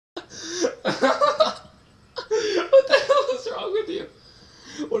What the hell is wrong with you?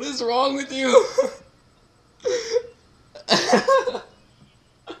 What is wrong with you?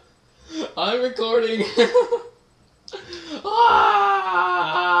 I'm recording. Ah!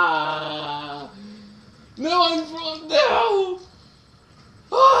 No, I'm from no.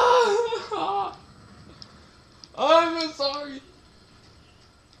 Ah! I'm sorry.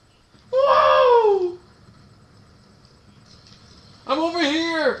 Whoa! I'm over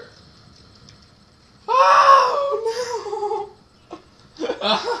here. Oh no!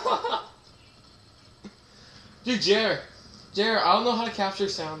 Dude, Jer, I don't know how to capture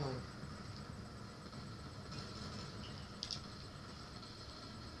sound though.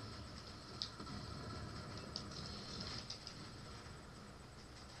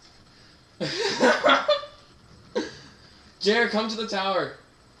 Jared, come to the tower.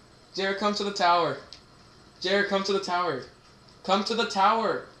 Jared, come to the tower. Jared, come to the tower. Come to the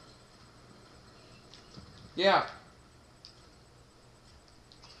tower. Yeah.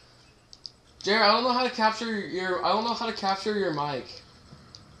 Jared, I don't know how to capture your. I don't know how to capture your mic.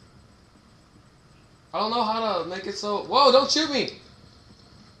 I don't know how to make it so. Whoa! Don't shoot me.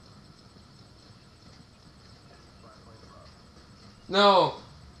 No.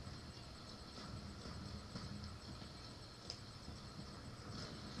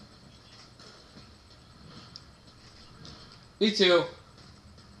 Me too.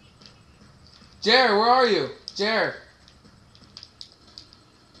 Jared, where are you? Jared.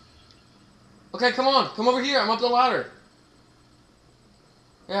 Okay, come on. Come over here. I'm up the ladder.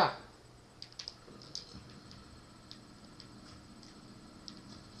 Yeah.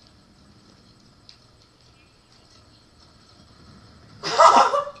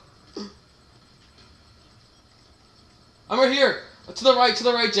 I'm right here. To the right,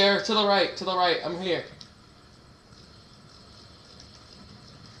 Jared. To the right. I'm here.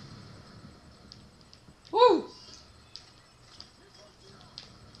 Woo!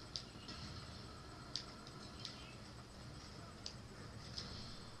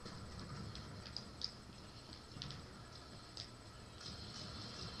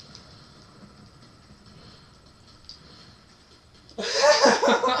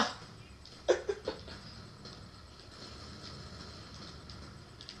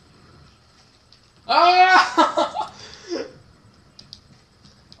 Ah!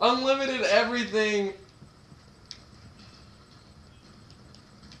 Unlimited everything.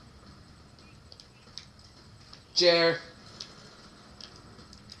 Jer.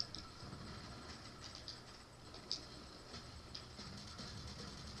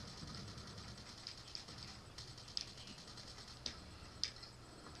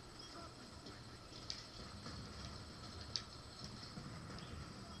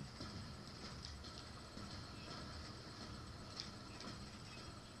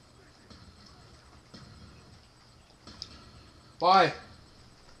 Why?